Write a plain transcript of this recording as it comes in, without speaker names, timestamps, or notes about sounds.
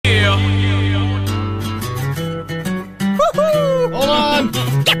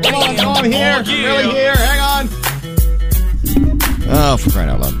I'm here. I'm really here. Hang on. Oh, for crying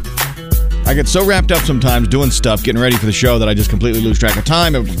out loud. I get so wrapped up sometimes doing stuff, getting ready for the show, that I just completely lose track of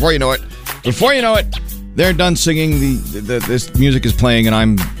time. And before you know it, they're done singing. This music is playing, and I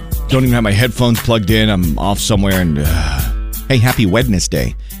don't even have my headphones plugged in. I'm off somewhere, and hey, happy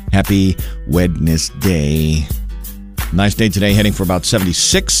Wednesday. Happy Wednesday. Nice day today, heading for about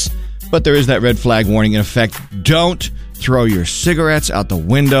 76. But there is that red flag warning in effect. Don't throw your cigarettes out the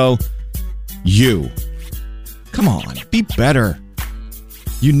window. You. Come on, be better.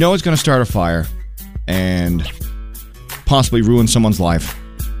 You know it's going to start a fire and possibly ruin someone's life.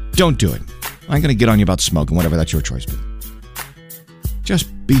 Don't do it. I'm going to get on you about smoking, whatever, that's your choice. But just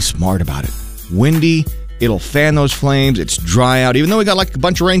be smart about it. Windy, it'll fan those flames. It's dry out. Even though we got like a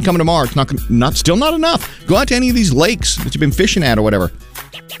bunch of rain coming tomorrow, it's still not enough. Go out to any of these lakes that you've been fishing at or whatever.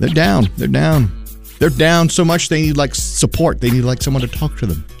 They're down. They're down so much they need like support. They need like someone to talk to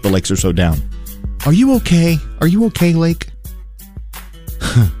them. The lakes are so down. Are you okay? Are you okay, lake?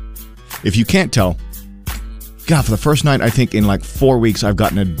 If you can't tell, God, for the first night, I think in like 4 weeks, I've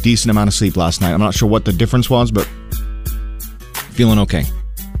gotten a decent amount of sleep last night. I'm not sure what the difference was, but feeling okay.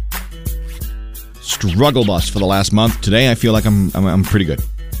 Struggle bus for the last month. Today, I feel like I'm pretty good.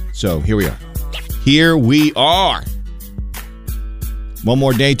 So here we are. Here we are. One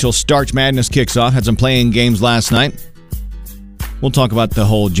more day till Starch Madness kicks off. Had some playing games last night. We'll talk about the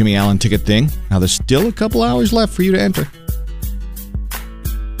whole Jimmy Allen ticket thing. How there's still a couple hours left for you to enter.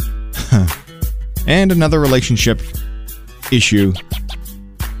 And another relationship issue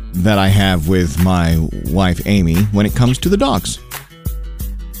that I have with my wife, Amy, when it comes to the dogs.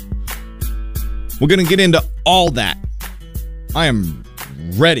 We're going to get into all that. I am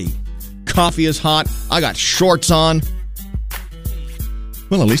ready. Coffee is hot. I got shorts on.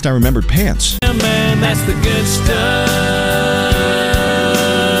 Well, at least I remembered pants. Yeah, man, that's the good stuff.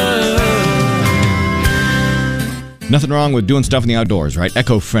 Nothing wrong with doing stuff in the outdoors, right?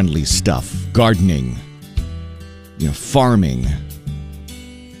 Eco-friendly stuff. Gardening. Farming.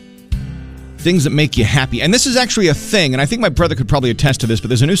 Things that make you happy. And this is actually a thing, and I think my brother could probably attest to this, but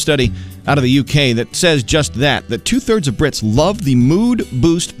there's a new study out of the UK that says just that 2/3 of Brits love the mood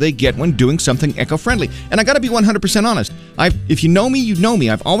boost they get when doing something eco-friendly. And I gotta be 100% honest. If you know me, you know me.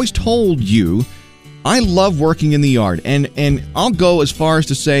 I've always told you I love working in the yard. And I'll go as far as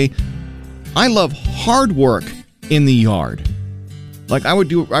to say I love hard work in the yard. Like I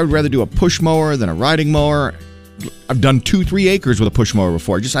would rather do a push mower than a riding mower. I've done 2-3 acres with a push mower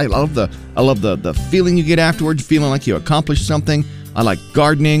before. I love the feeling you get afterwards, feeling like you accomplished something. I like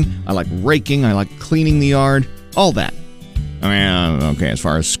gardening. I like raking. I like cleaning the yard. All that. I mean, okay, as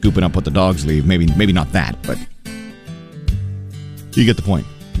far as scooping up what the dogs leave, maybe not that, but you get the point.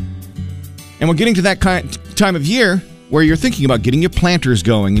 And we're getting to that time of year where you're thinking about getting your planters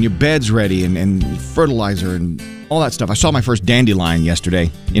going and your beds ready and fertilizer and all that stuff. I saw my first dandelion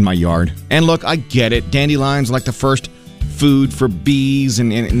yesterday in my yard. And look, I get it. Dandelions are like the first food for bees,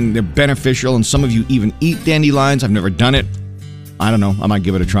 and they're beneficial, and some of you even eat dandelions. I've never done it. I don't know. I might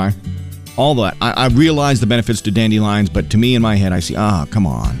give it a try. All that. I realize the benefits to dandelions, but to me in my head, I see, come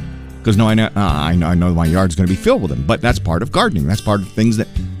on. Because I know my yard's going to be filled with them. But that's part of gardening. That's part of things that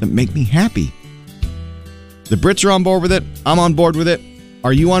make me happy. The Brits are on board with it. I'm on board with it.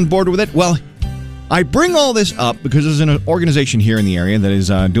 Are you on board with it? Well, I bring all this up because there's an organization here in the area that is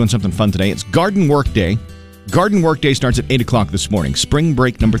doing something fun today. It's Garden Work Day. Garden Work Day starts at 8 o'clock this morning, spring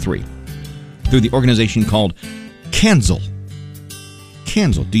break number 3, through the organization called Kanzel.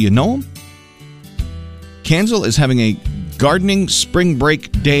 Kanzel, do you know them? Kanzel is having a gardening spring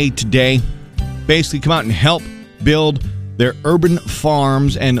break day today. Basically come out and help build their urban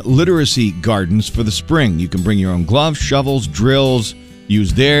farms and literacy gardens for the spring. You can bring your own gloves, shovels, drills,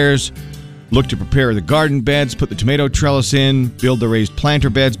 use theirs. Look to prepare the garden beds, put the tomato trellis in, build the raised planter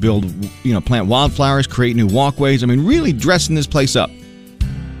beds, plant wildflowers, create new walkways. I mean, really dressing this place up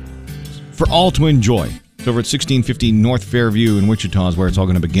for all to enjoy. It's over at 1650 North Fairview in Wichita is where it's all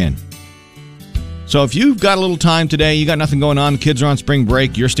going to begin. So if you've got a little time today, you got nothing going on, the kids are on spring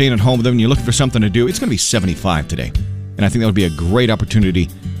break, you're staying at home with them, and you're looking for something to do, it's going to be 75 today. And I think that would be a great opportunity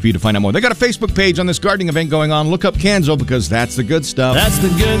for you to find out more. They got a Facebook page on this gardening event going on. Look up Kanzel because that's the good stuff. That's the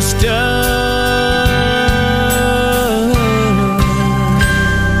good stuff.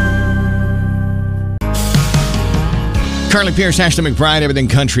 Carly Pierce, Ashton McBride, Everything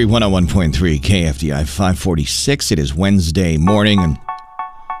Country, 101.3 KFDI 546. It is Wednesday morning, and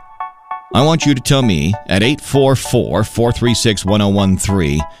I want you to tell me at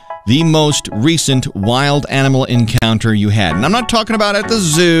 844-436-1013 the most recent wild animal encounter you had. And I'm not talking about at the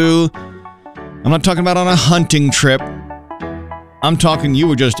zoo. I'm not talking about on a hunting trip. I'm talking you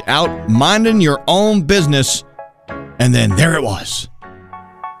were just out minding your own business, and then there it was.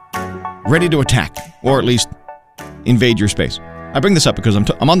 Ready to attack, or at least invade your space. I bring this up because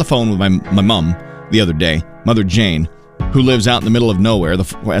I'm on the phone with my mom the other day, Mother Jane, who lives out in the middle of nowhere,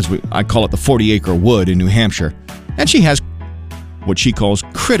 I call it the 40-acre wood in New Hampshire. And she has what she calls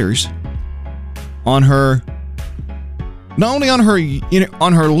critters on her, not only on her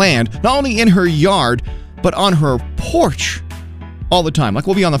land, not only in her yard, but on her porch all the time. Like,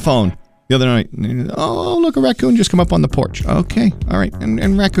 we'll be on the phone the other night. Oh, look, a raccoon just come up on the porch. Okay, all right.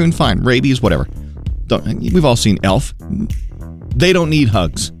 And raccoon, fine. Rabies, whatever. We've all seen Elf. They don't need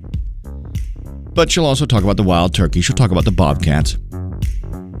hugs. But she'll also talk about the wild turkey. She'll talk about the bobcats.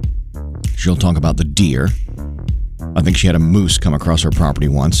 She'll talk about the deer. I think she had a moose come across her property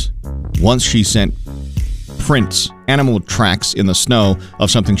once. Once she sent prints, animal tracks in the snow of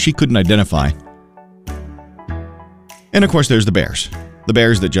something she couldn't identify. And of course, there's the bears. The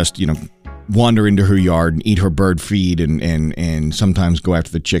bears that just, wander into her yard and eat her bird feed and sometimes go after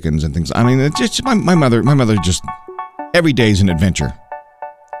the chickens and things. I mean, it's just my mother just, every day is an adventure.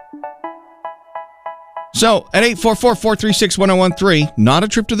 So, at 844-436-1013, not a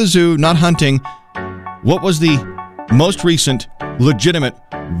trip to the zoo, not hunting, what was the most recent, legitimate,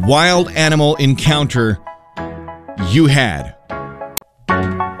 wild animal encounter you had?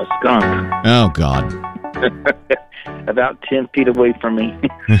 A skunk. Oh, God. About 10 feet away from me.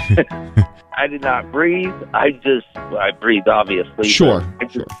 I did not breathe. I breathed, obviously. Sure. I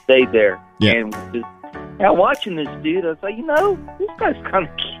just stayed there. Yeah. And just, watching this dude, I was like, this guy's kind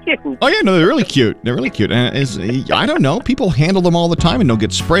of cute. Oh, yeah, no, they're really cute. They're really cute. And I don't know. People handle them all the time and don't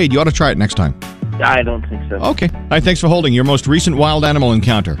get sprayed. You ought to try it next time. I don't think so. Okay. All right, thanks for holding. Your most recent wild animal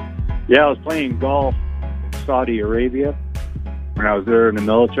encounter. Yeah, I was playing golf in Saudi Arabia when I was there in the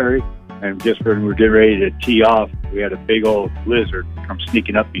military. And just when we were getting ready to tee off, we had a big old lizard come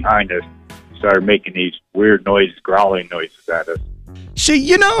sneaking up behind us. Started making these weird noises, growling noises at us. See,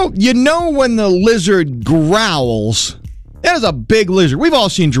 you know when the lizard growls, that is a big lizard. We've all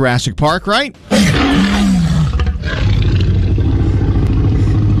seen Jurassic Park, right?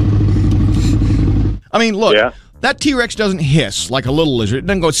 I mean, look, that T-Rex doesn't hiss like a little lizard. It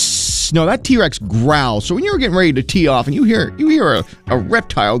doesn't go, no, that T-Rex growls. So when you're getting ready to tee off and you hear a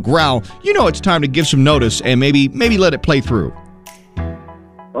reptile growl, it's time to give some notice and maybe let it play through.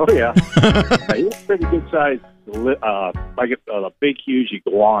 Oh, yeah. He's a pretty good size, like a big, huge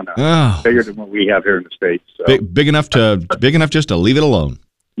iguana. Oh. Bigger than what we have here in the States. So. Big enough just to leave it alone.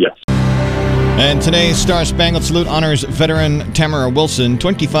 Yes. And today's Star Spangled Salute honors veteran Tamara Wilson.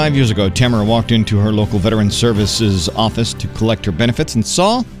 25 years ago, Tamara walked into her local Veteran Services office to collect her benefits and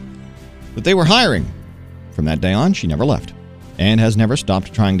saw that they were hiring. From that day on, she never left and has never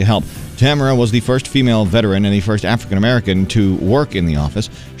stopped trying to help. Tamara was the first female veteran and the first African-American to work in the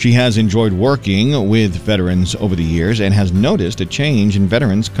office. She has enjoyed working with veterans over the years and has noticed a change in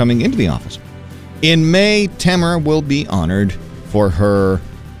veterans coming into the office. In May, Tamara will be honored for her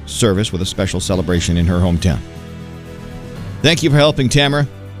service with a special celebration in her hometown. Thank you for helping, Tamara.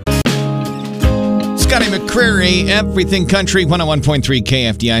 Scotty McCreery, Everything Country, 101.3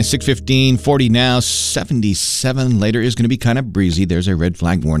 KFDI, 6:15, 40 now, 77 later is going to be kind of breezy. There's a red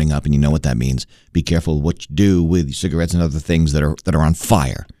flag warning up, and you know what that means. Be careful what you do with cigarettes and other things that are on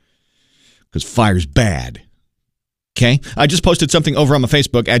fire, because fire's bad. Okay? I just posted something over on my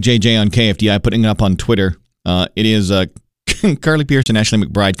Facebook, at JJ on KFDI, putting it up on Twitter. It is Carly Pierce and Ashley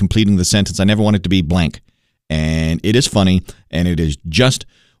McBride completing the sentence, I never want it to be blank. And it is funny, and it is just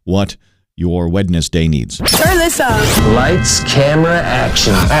what your Wednesday needs. Turn this up. Lights, camera,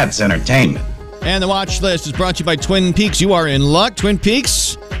 action. That's entertainment. And the watch list is brought to you by Twin Peaks. You are in luck. Twin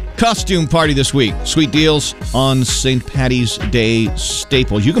Peaks costume party this week. Sweet deals on St. Patty's Day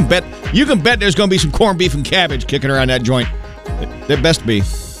staples. You can bet there's going to be some corned beef and cabbage kicking around that joint. There best be.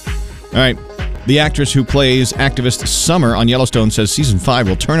 All right. The actress who plays activist Summer on Yellowstone says season 5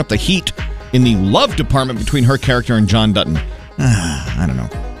 will turn up the heat in the love department between her character and John Dutton. I don't know.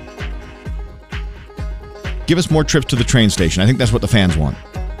 Give us more trips to the train station. I think that's what the fans want.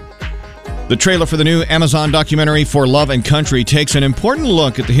 The trailer for the new Amazon documentary For Love and Country takes an important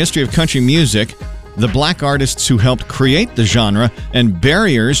look at the history of country music, the black artists who helped create the genre, and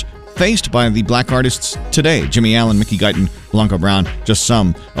barriers faced by the black artists today. Jimmy Allen, Mickey Guyton, Blanco Brown, just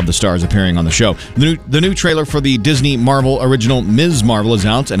some of the stars appearing on the show. The new trailer for the Disney Marvel original Ms. Marvel is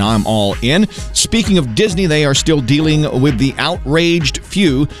out, and I'm all in. Speaking of Disney, they are still dealing with the outraged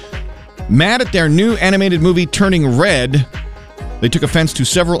few mad at their new animated movie Turning Red They took offense to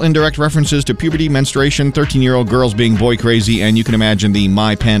several indirect references to puberty, menstruation, 13-year-old girls being boy crazy, and you can imagine the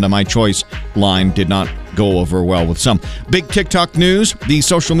My Panda, My Choice line did not go over well with some. Big TikTok news. The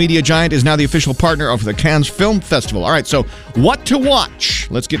social media giant is now the official partner of the Cannes Film Festival. All right, so what to watch?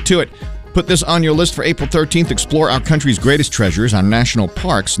 Let's get to it. Put this on your list for April 13th. Explore our country's greatest treasures on national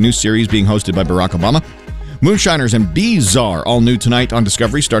parks. New series being hosted by Barack Obama. Moonshiners and Bizarre, all new tonight on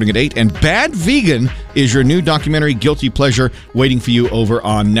Discovery, starting at 8. And Bad Vegan is your new documentary guilty pleasure waiting for you over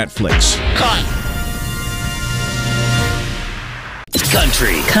on Netflix.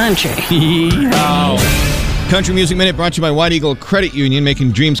 Country. Country Music Minute brought to you by White Eagle Credit Union,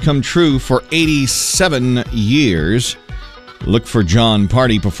 making dreams come true for 87 years. Look for John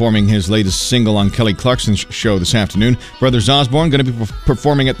Party performing his latest single on Kelly Clarkson's show this afternoon. Brothers Osborne going to be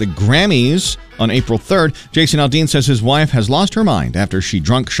performing at the Grammys on April 3rd. Jason Aldean says his wife has lost her mind after she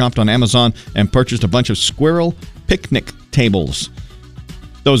drunk shopped on Amazon and purchased a bunch of squirrel picnic tables.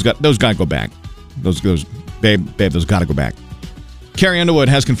 Those got to go back. Those got to go back. Carrie Underwood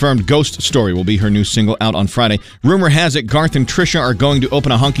has confirmed Ghost Story will be her new single out on Friday. Rumor has it Garth and Trisha are going to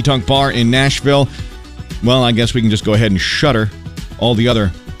open a honky-tonk bar in Nashville. Well, I guess we can just go ahead and shutter all the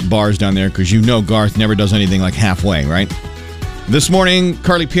other bars down there because you know Garth never does anything like halfway, right? This morning,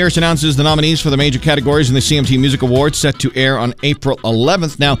 Carly Pearce announces the nominees for the major categories in the CMT Music Awards set to air on April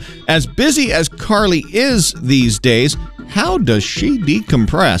 11th. Now, as busy as Carly is these days, how does she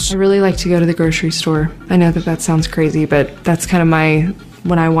decompress? I really like to go to the grocery store. I know that sounds crazy, but that's kind of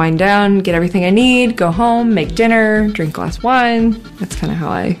when I wind down, get everything I need, go home, make dinner, drink a glass of wine. That's kind of how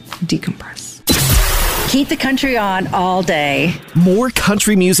I decompress. Keep the country on all day. More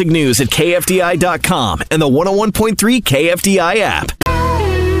country music news at KFDI.com and the 101.3 KFDI app.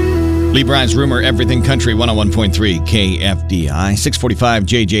 Lee Bryant's Rumor, Everything Country, 101.3 KFDI, 645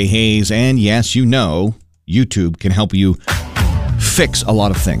 JJ Hayes. And yes, you know, YouTube can help you fix a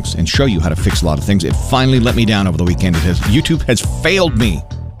lot of things and show you how to fix a lot of things. It finally let me down over the weekend. YouTube has failed me.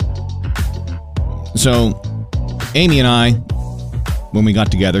 So, Amy and I, when we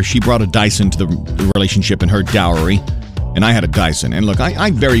got together, she brought a Dyson to the relationship in her dowry, and I had a Dyson. And look,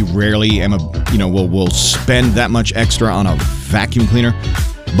 I very rarely will spend that much extra on a vacuum cleaner,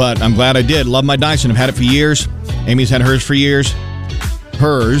 but I'm glad I did. Love my Dyson. I've had it for years. Amy's had hers for years.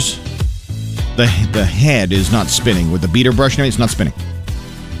 Hers, the head is not spinning. With the beater brush now, it's not spinning.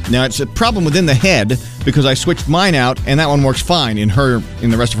 Now, it's a problem within the head because I switched mine out, and that one works fine in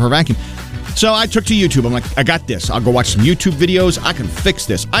the rest of her vacuum. So I took to YouTube. I'm like, I got this. I'll go watch some YouTube videos. I can fix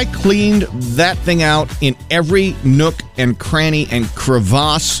this. I cleaned that thing out in every nook and cranny and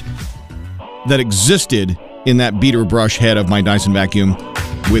crevasse that existed in that beater brush head of my Dyson vacuum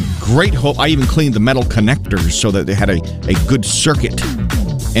with great hope. I even cleaned the metal connectors so that they had a good circuit.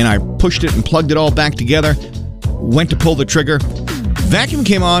 And I pushed it and plugged it all back together. Went to pull the trigger. Vacuum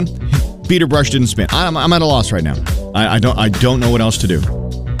came on. Beater brush didn't spin. I'm at a loss right now. I don't know what else to do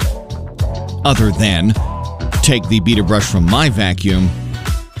other than take the beater brush from my vacuum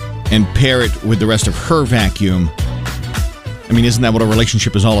and pair it with the rest of her vacuum. I mean, isn't that what a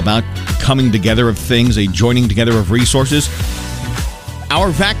relationship is all about? Coming together of things, a joining together of resources. Our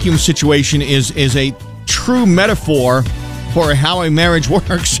vacuum situation is a true metaphor for how a marriage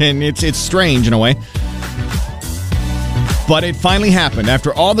works, and it's strange in a way. But it finally happened.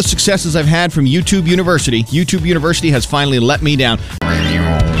 After all the successes I've had from YouTube University has finally let me down.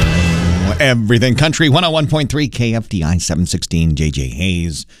 Everything Country, 101.3 KFDI, 716 JJ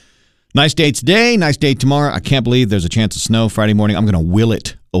Hayes. Nice day today, nice day tomorrow. I can't believe there's a chance of snow Friday morning. I'm going to will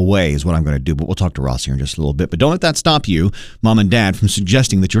it away is what I'm going to do, but we'll talk to Ross here in just a little bit. But don't let that stop you, Mom and Dad, from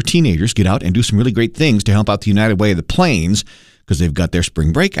suggesting that your teenagers get out and do some really great things to help out the United Way of the Plains, because they've got their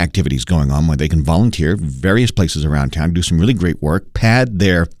spring break activities going on where they can volunteer various places around town, do some really great work, pad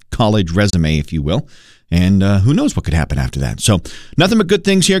their college resume, if you will. And who knows what could happen after that. So nothing but good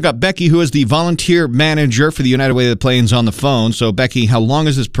things here. Got Becky, who is the volunteer manager for the United Way of the Plains, on the phone. So, Becky, how long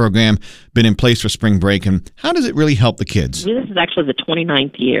has this program been in place for spring break, and how does it really help the kids? This is actually the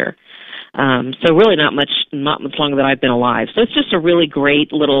 29th year. So really not much longer than I've been alive. So it's just a really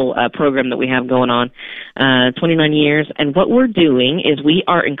great little program that we have going on, 29 years. And what we're doing is we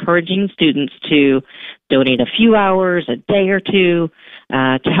are encouraging students to donate a few hours, a day or two,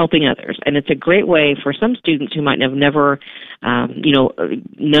 to helping others. And it's a great way for some students who might have never,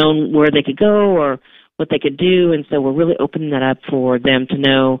 known where they could go or what they could do. And so we're really opening that up for them to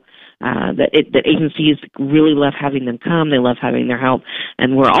know that agencies really love having them come. They love having their help.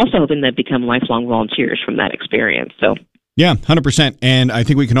 And we're also hoping they become lifelong volunteers from that experience. So. Yeah, 100%. And I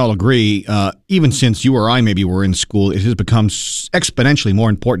think we can all agree, even since you or I maybe were in school, it has become exponentially more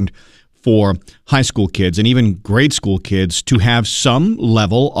important for high school kids and even grade school kids to have some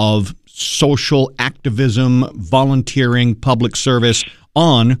level of social activism, volunteering, public service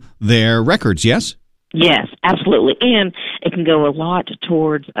on their records, yes? Yes, absolutely. And it can go a lot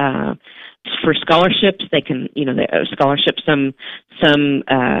towards for scholarships. They can, scholarships. Some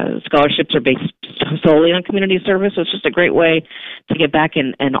scholarships are based solely on community service. So it's just a great way to get back.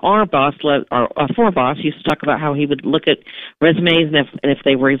 And our boss, our former boss, used to talk about how he would look at resumes, and if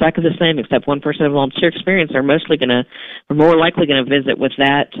they were exactly the same except one person had volunteer experience, they're more likely going to visit with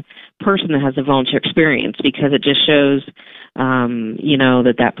that person that has a volunteer experience, because it just shows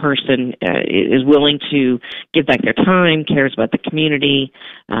that person is willing to give back their time, cares about the community.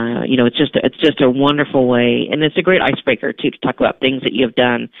 It's just a wonderful way, and it's a great icebreaker too, to talk about things that you have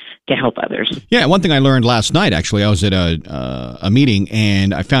done to help others. Yeah, one thing I learned last night, actually, I was at a meeting,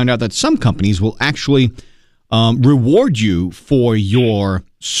 and I found out that some companies will actually reward you for your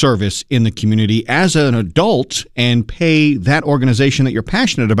service in the community as an adult and pay that organization that you're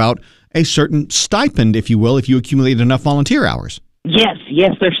passionate about a certain stipend, if you will, if you accumulate enough volunteer hours. Yes.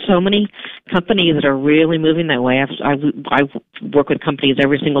 There's so many companies that are really moving that way. I work with companies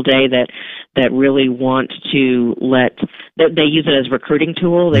every single day that really want to they use it as a recruiting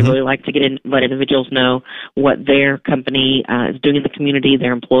tool. They really like to let individuals know what their company is doing in the community.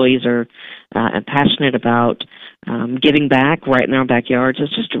 Their employees are passionate about giving back right in their own backyards.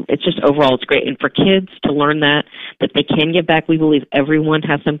 It's just overall, it's great. And for kids to learn that they can give back. We believe everyone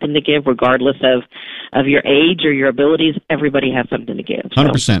has something to give, regardless of your age or your abilities. Everybody has something to give.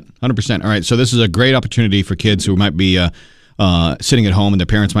 100%. All right. So this is a great opportunity for kids who might be sitting at home and their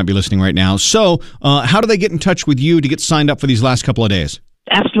parents might be listening right now. So how do they get in touch with you to get signed up for these last couple of days?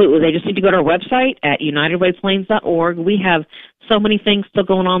 Absolutely. They just need to go to our website at unitedwayplains.org. We have so many things still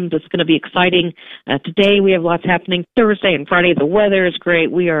going on that's going to be exciting. Today we have lots happening. Thursday and Friday the weather is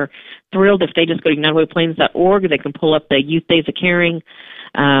great. We are thrilled. If they just go to unitedwayplains.org, they can pull up the Youth Days of Caring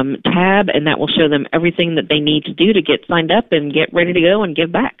tab, and that will show them everything that they need to do to get signed up and get ready to go and give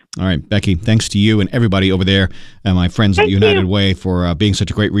back. All right, Becky, thanks to you and everybody over there and my friends at United Way for being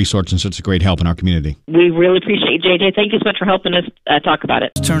such a great resource and such a great help in our community. We really appreciate you, JJ. Thank you so much for helping us talk about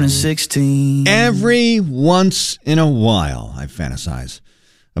it. Turning 16. Every once in a while, I fantasize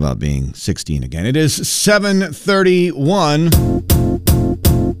about being 16 again. It is 7:31.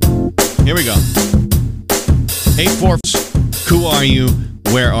 Here we go. 8-4. Who are you?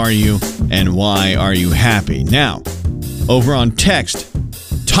 Where are you? And why are you happy? Now, over on text,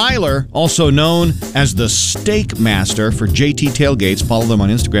 Tyler, also known as the Steak Master for JT Tailgates, follow them on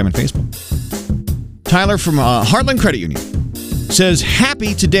Instagram and Facebook. Tyler from Heartland Credit Union says,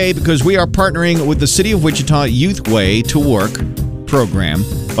 happy today because we are partnering with the City of Wichita Youth Way to Work program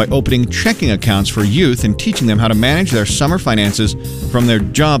by opening checking accounts for youth and teaching them how to manage their summer finances from their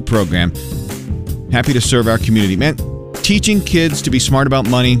job program. Happy to serve our community. Man, teaching kids to be smart about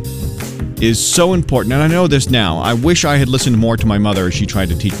money is so important, and I know this now. I wish I had listened more to my mother as she tried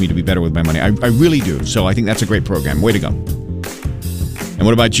to teach me to be better with my money. I really do. So I think that's a great program. Way to go. And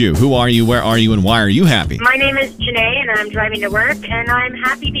what about you? Who are you? Where are you? And why are you happy? My name is Janae, and I'm driving to work, and I'm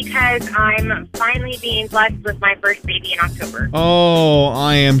happy because I'm finally being blessed with my first baby in October. Oh,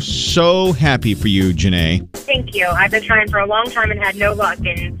 I am so happy for you, Janae. Thank you. I've been trying for a long time and had no luck,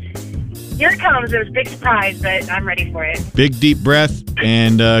 and here it comes. It was a big surprise, but I'm ready for it. Big, deep breath,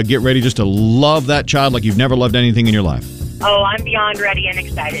 and get ready just to love that child like you've never loved anything in your life. Oh, I'm beyond ready and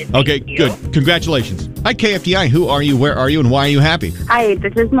excited. Okay, good. Congratulations. Hi, KFDI. Who are you, where are you, and why are you happy? Hi,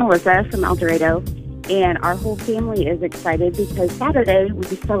 this is Melissa from El Dorado, and our whole family is excited because Saturday we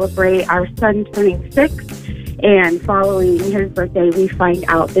celebrate our son turning 6, and following his birthday, we find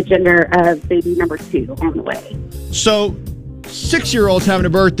out the gender of baby number 2 on the way. So, 6-year-old's having a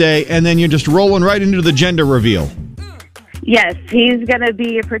birthday, and then you're just rolling right into the gender reveal. Yes, he's going to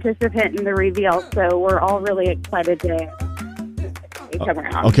be a participant in the reveal, so we're all really excited to come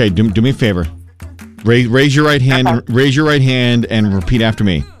around. Okay, do me a favor. Raise your right hand. Uh-huh. Raise your right hand and repeat after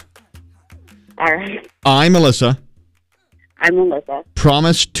me. All right. I, Melissa. I'm Melissa.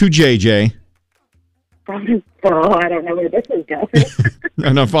 Promise to JJ. Promise. Oh, I don't know where this is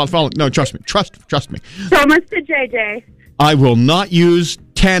going. No, follow. No, trust me. Trust me. Promise to JJ. I will not use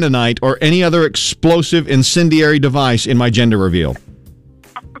tanninite or any other explosive incendiary device in my gender reveal.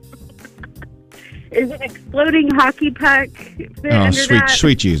 Is an exploding hockey puck fit under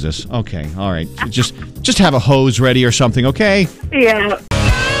sweet Jesus. Okay, all right. Just have a hose ready or something, okay? Yeah.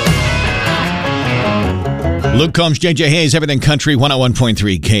 Luke Combs, JJ Hayes, Everything Country,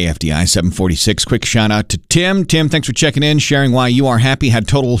 101.3 KFDI, 746. Quick shout out to Tim. Tim, thanks for checking in, sharing why you are happy. Had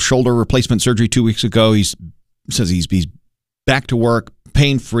total shoulder replacement surgery 2 weeks ago. He says he's back to work,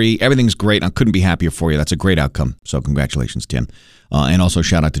 pain-free. Everything's great. I couldn't be happier for you. That's a great outcome. So congratulations, Tim. And also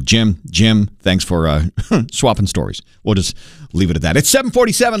shout out to Jim. Jim, thanks for swapping stories. We'll just leave it at that. It's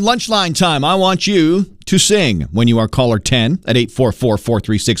 7:47 lunchline time. I want you to sing when you are caller 10 at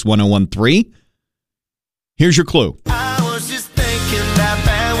 844-436-1013. Here's your clue. I was just thinking about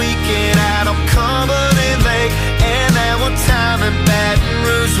that weekend out on Cumberland Lake, and that one time in Baton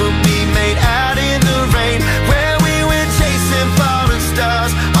Rouge when we made out in the rain, where we went chasing falling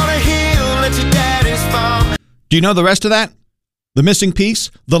stars on a hill at your daddy's farm. Do you know the rest of that? The missing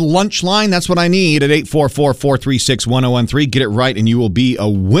piece? The lunch line? That's what I need at 844-436-1013. Get it right and you will be a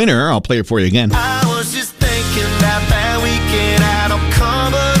winner. I'll play it for you again. I was just thinking about that weekend out on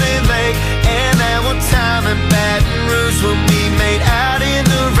Cumberland Lake, and that one time in Baton Rouge when we made out in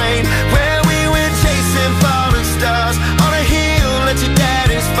the rain, where we went chasing falling stars on a hill at your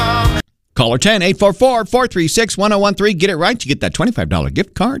daddy's farm. Caller 10, 844-436-1013. Get it right. You get that $25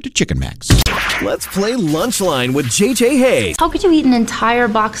 gift card to Chicken Max. Let's play Lunchline with JJ Hayes. How could you eat an entire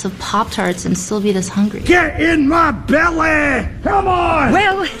box of Pop-Tarts and still be this hungry? Get in my belly! Come on!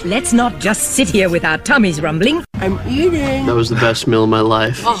 Well, let's not just sit here with our tummies rumbling. I'm eating. That was the best meal of my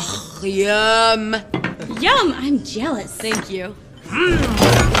life. Oh, yum. Yum, I'm jealous. Thank you.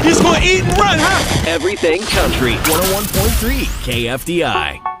 He's going to eat and run, huh? Everything Country, 101.3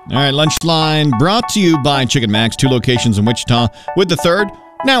 KFDI. All right, Lunchline brought to you by Chicken Max. 2 locations in Wichita, with the third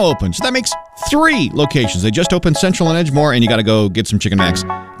now open. So that makes 3 locations. They just opened Central and Edgemore, and you got to go get some Chicken Max.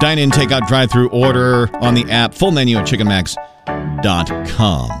 Dine in, take out, drive through, order on the app. Full menu at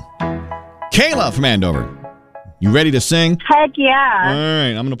chickenmax.com. Kayla from Andover, you ready to sing? Heck yeah. All right,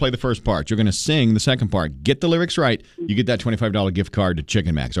 I'm going to play the first part. You're going to sing the second part. Get the lyrics right. You get that $25 gift card to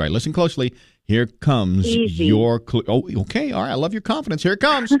Chicken Max. All right, listen closely. Here comes your clue. Oh, okay. All right, I love your confidence. Here it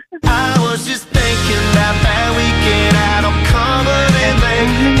comes. I was just thinking about that weekend out on Cumberland Lake,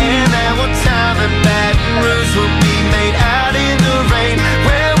 and that one time in Baton Rouge when we made out in the rain,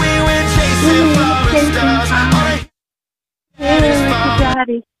 where we went chasing falling stars on a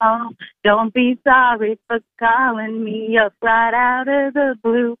Daddy's phone. Don't be sorry for calling me up right out of the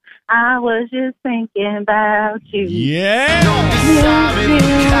blue. I was just thinking about you. Yeah. Don't be sorry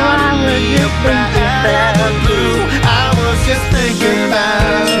for calling me up right out of the blue. I was just thinking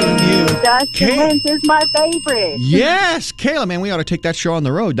about you. Dustin Lynch is my favorite. Yes. Kayla, man, we ought to take that show on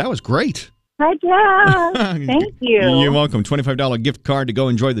the road. That was great. Heck yeah. Thank you. You're welcome. $25 gift card to go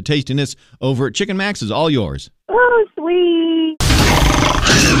enjoy the tastiness over at Chicken Max is all yours. Oh, sweet.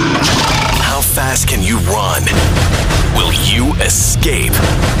 How fast can you run? Will you escape?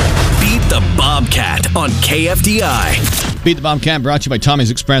 Beat the Bobcat on KFDI. Beat the Bobcat brought to you by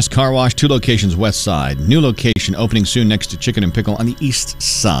Tommy's Express Car Wash. 2 locations west side. New location opening soon next to Chicken and Pickle on the east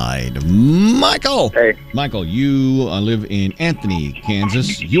side. Michael. Hey. Michael, you live in Anthony,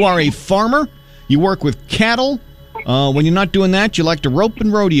 Kansas. You are a farmer. You work with cattle. When you're not doing that, you like to rope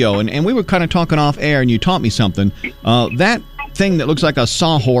and rodeo. And we were kind of talking off air, and you taught me something. That thing that looks like a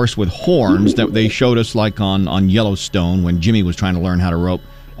sawhorse with horns that they showed us like on Yellowstone when Jimmy was trying to learn how to rope.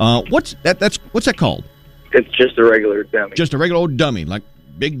 What's that called? It's just a regular dummy. Just a regular old dummy, like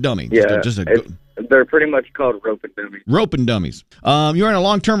big dummy. Yeah, they're pretty much called rope and dummies. Rope and dummies. You're in a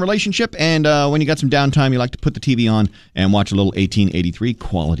long-term relationship, and when you got some downtime, you like to put the TV on and watch a little 1883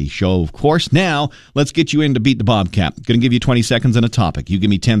 quality show, of course. Now, let's get you in to Beat the Bobcat. Going to give you 20 seconds on a topic. You give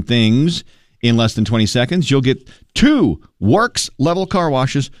me 10 things in less than 20 seconds. You'll get 2 Works-level car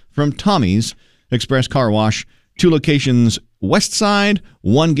washes from Tommy's Express Car Wash. 2 locations west side,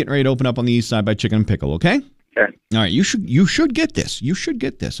 1 getting ready to open up on the east side by Chicken and Pickle, okay? Okay. All right, you should get this. You should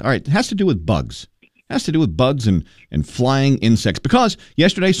get this. All right, it has to do with bugs. It has to do with bugs and flying insects. Because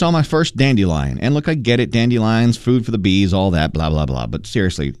yesterday saw my first dandelion. And look, I get it, dandelions, food for the bees, all that, blah, blah, blah. But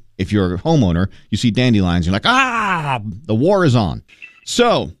seriously, if you're a homeowner, you see dandelions, you're like, the war is on.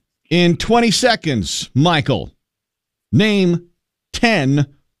 So, in 20 seconds, Michael, name 10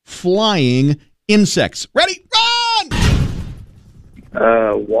 flying insects. Ready? Run!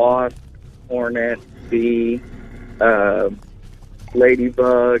 Wasp, hornet, bee,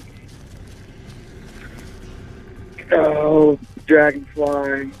 ladybug,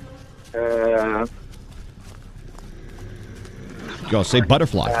 dragonfly, Go, say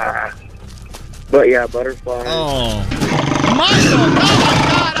butterfly. But yeah, butterfly. Oh. Michael! Oh,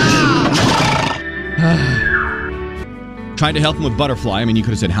 my God! Tried to help him with butterfly. I mean, you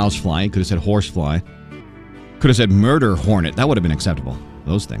could have said housefly. You could have said horsefly. Could have said murder hornet. That would have been acceptable.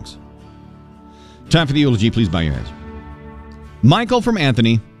 Those things. Time for the eulogy. Please bow your heads. Michael from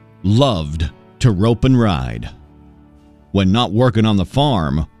Anthony loved to rope and ride when not working on the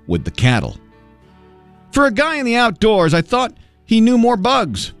farm with the cattle. For a guy in the outdoors, I thought He knew more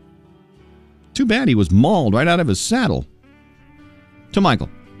bugs. Too bad he was mauled right out of his saddle. To Michael.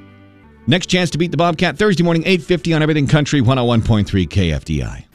 Next chance to beat the Bobcat Thursday morning, 8:50 on Everything Country 101.3 KFDI.